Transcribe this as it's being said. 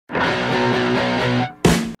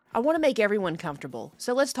I want to make everyone comfortable,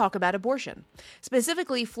 so let's talk about abortion.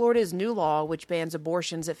 Specifically, Florida's new law, which bans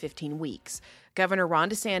abortions at 15 weeks. Governor Ron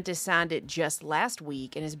DeSantis signed it just last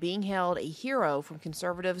week and is being hailed a hero from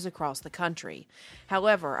conservatives across the country.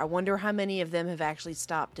 However, I wonder how many of them have actually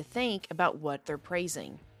stopped to think about what they're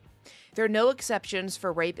praising. There are no exceptions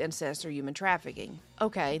for rape, incest, or human trafficking.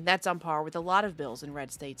 Okay, that's on par with a lot of bills in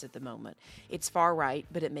red states at the moment. It's far right,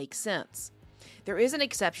 but it makes sense. There is an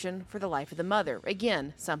exception for the life of the mother.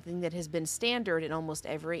 Again, something that has been standard in almost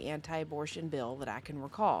every anti-abortion bill that I can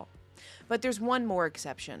recall. But there's one more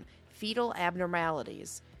exception: fetal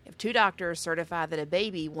abnormalities. If two doctors certify that a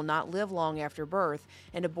baby will not live long after birth,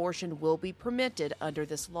 an abortion will be permitted under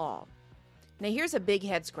this law. Now here's a big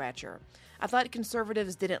head scratcher. I thought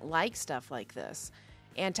conservatives didn't like stuff like this.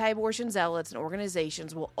 Anti-abortion zealots and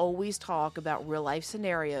organizations will always talk about real-life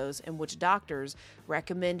scenarios in which doctors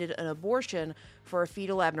recommended an abortion for a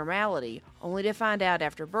fetal abnormality, only to find out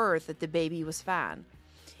after birth that the baby was fine.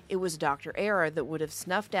 It was Dr. Era that would have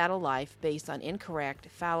snuffed out a life based on incorrect,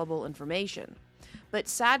 fallible information. But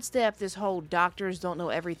sidestep this whole doctors don't know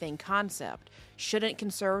everything concept. Shouldn't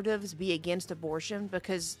conservatives be against abortion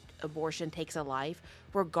because abortion takes a life,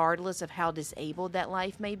 regardless of how disabled that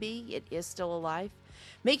life may be? It is still a life.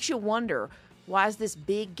 Makes you wonder, why is this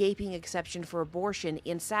big gaping exception for abortion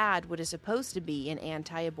inside what is supposed to be an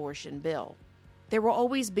anti-abortion bill? There will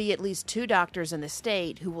always be at least two doctors in the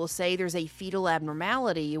state who will say there's a fetal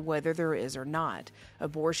abnormality whether there is or not.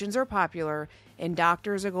 Abortions are popular, and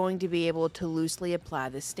doctors are going to be able to loosely apply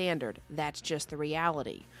this standard. That's just the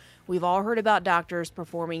reality. We've all heard about doctors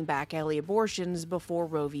performing back alley abortions before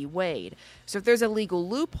Roe v. Wade, so if there's a legal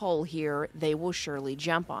loophole here, they will surely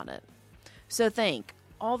jump on it. So think,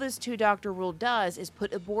 all this two-doctor rule does is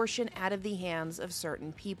put abortion out of the hands of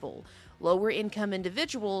certain people, lower-income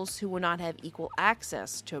individuals who will not have equal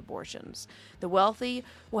access to abortions. The wealthy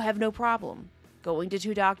will have no problem. Going to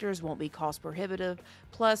two doctors won't be cost-prohibitive,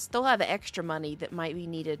 plus they'll have extra money that might be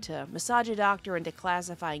needed to massage a doctor into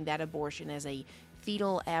classifying that abortion as a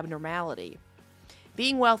fetal abnormality.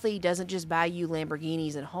 Being wealthy doesn't just buy you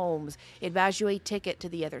Lamborghinis and homes, it buys you a ticket to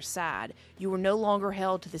the other side. You are no longer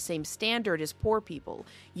held to the same standard as poor people.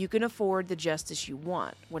 You can afford the justice you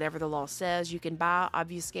want. Whatever the law says, you can buy,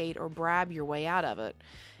 obfuscate, or bribe your way out of it.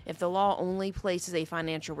 If the law only places a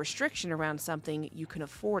financial restriction around something, you can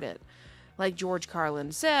afford it. Like George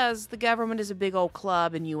Carlin says, the government is a big old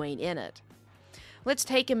club and you ain't in it. Let's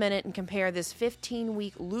take a minute and compare this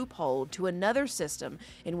 15-week loophole to another system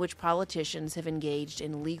in which politicians have engaged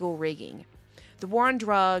in legal rigging. The war on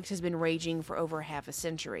drugs has been raging for over half a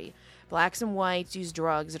century. Blacks and whites use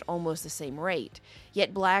drugs at almost the same rate,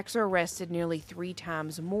 yet blacks are arrested nearly 3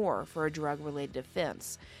 times more for a drug-related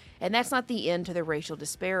offense. And that's not the end to the racial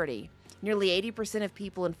disparity. Nearly 80% of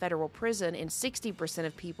people in federal prison and 60%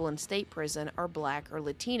 of people in state prison are black or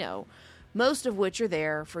Latino, most of which are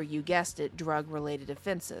there for, you guessed it, drug-related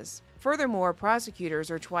offenses. Furthermore, prosecutors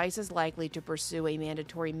are twice as likely to pursue a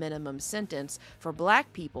mandatory minimum sentence for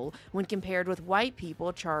black people when compared with white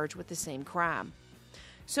people charged with the same crime.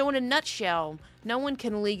 So in a nutshell, no one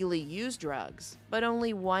can legally use drugs, but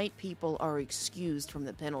only white people are excused from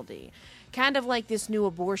the penalty. Kind of like this new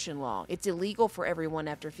abortion law. It's illegal for everyone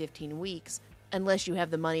after 15 weeks, unless you have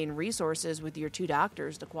the money and resources with your 2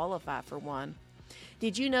 doctors to qualify for one.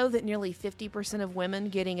 Did you know that nearly 50% of women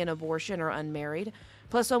getting an abortion are unmarried?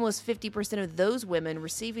 Plus, almost 50% of those women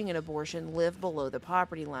receiving an abortion live below the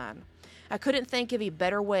poverty line. I couldn't think of a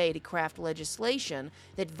better way to craft legislation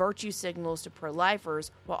that virtue signals to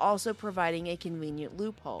pro-lifers while also providing a convenient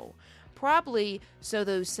loophole. Probably so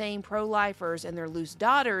those same pro-lifers and their loose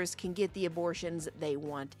daughters can get the abortions they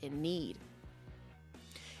want and need.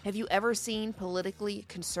 Have you ever seen politically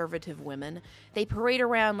conservative women? They parade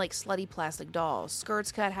around like slutty plastic dolls,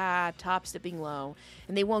 skirts cut high, tops dipping low,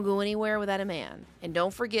 and they won't go anywhere without a man. And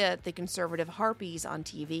don't forget the conservative harpies on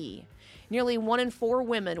TV. Nearly 1 in 4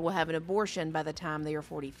 women will have an abortion by the time they are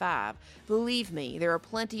 45. Believe me, there are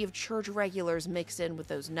plenty of church regulars mixed in with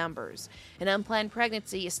those numbers. An unplanned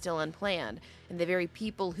pregnancy is still unplanned, and the very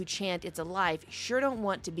people who chant it's a life sure don't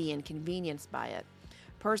want to be inconvenienced by it.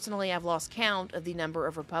 Personally, I've lost count of the number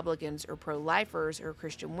of Republicans or pro-lifers or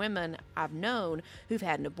Christian women I've known who've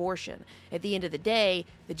had an abortion. At the end of the day,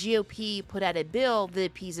 the GOP put out a bill that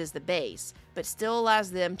appeases the base, but still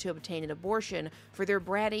allows them to obtain an abortion for their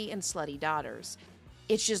bratty and slutty daughters.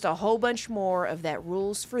 It's just a whole bunch more of that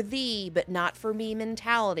rules for thee, but not for me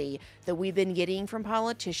mentality that we've been getting from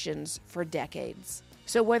politicians for decades.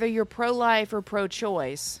 So whether you're pro-life or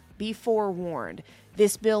pro-choice, be forewarned.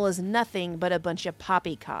 This bill is nothing but a bunch of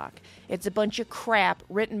poppycock. It's a bunch of crap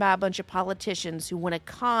written by a bunch of politicians who want to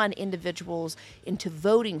con individuals into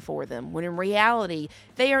voting for them, when in reality,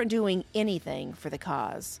 they aren't doing anything for the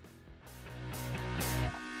cause.